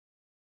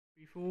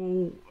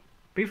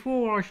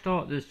Before I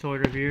start this toy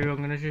review, I'm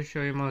going to just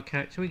show you my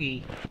cat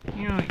Twiggy.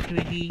 You know,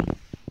 Twiggy.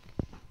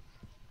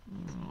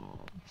 Oh.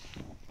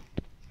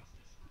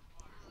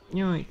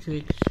 You know,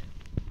 Twigs.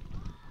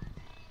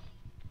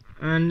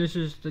 And this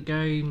is the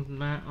game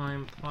that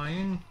I'm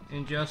playing,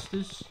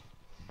 Injustice.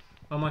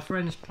 Well, my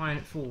friend's playing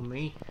it for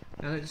me.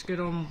 Now let's get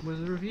on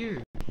with the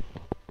review.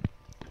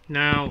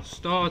 Now,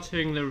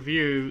 starting the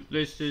review,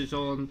 this is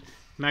on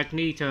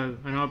Magneto,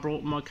 and I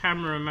brought my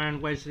cameraman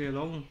Wesley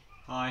along.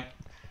 Hi.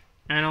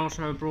 And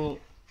also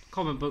brought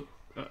comic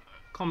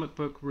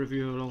book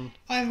review along.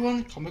 Hi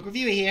everyone, comic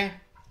reviewer here.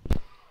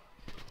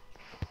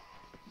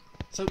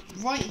 So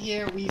right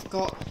here we've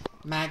got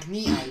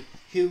Magneto,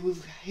 who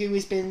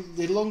has been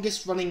the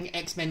longest running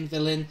X-Men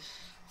villain,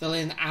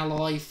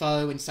 ally,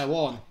 foe, and so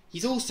on.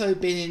 He's also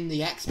been in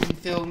the X-Men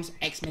films,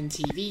 X-Men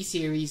TV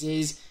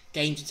series,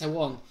 games, and so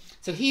on.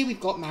 So here we've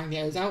got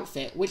Magneto's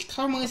outfit, which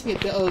kind of reminds me a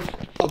bit of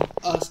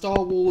a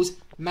Star Wars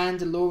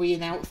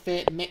Mandalorian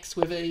outfit mixed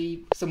with a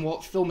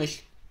somewhat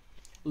filmish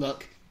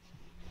look.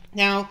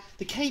 Now,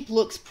 the cape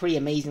looks pretty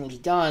amazingly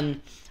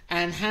done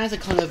and has a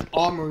kind of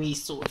armory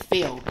sort of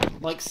feel,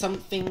 like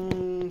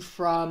something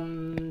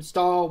from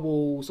Star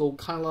Wars or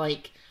kind of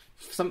like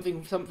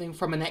something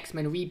from an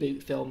X-Men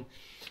reboot film.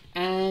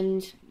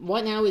 And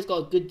right now it's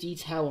got a good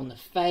detail on the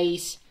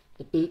face,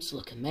 the boots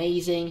look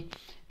amazing.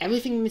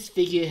 Everything in this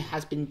figure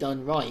has been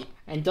done right,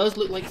 and does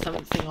look like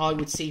something I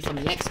would see from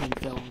the X-Men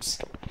films.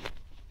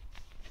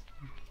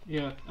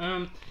 Yeah,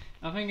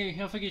 I think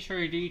it's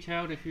very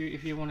detailed. If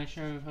you want to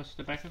show us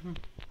the back of him,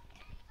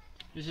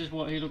 this is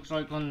what he looks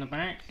like on the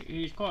back.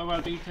 He's quite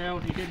well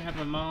detailed. He did have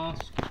a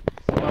mask,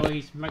 well,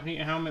 his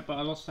Magneto helmet, but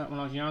I lost that when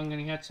I was young, and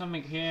he had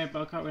something here,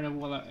 but I can't remember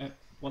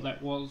what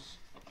that was.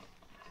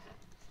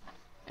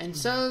 And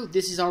so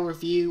this is our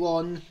review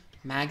on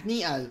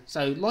Magneto.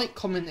 So like,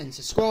 comment, and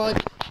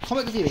subscribe.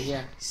 Comic Reviewer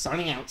here,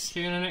 signing out. See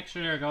you in the next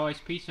video, guys.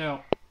 Peace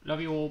out. Love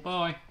you all.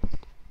 Bye.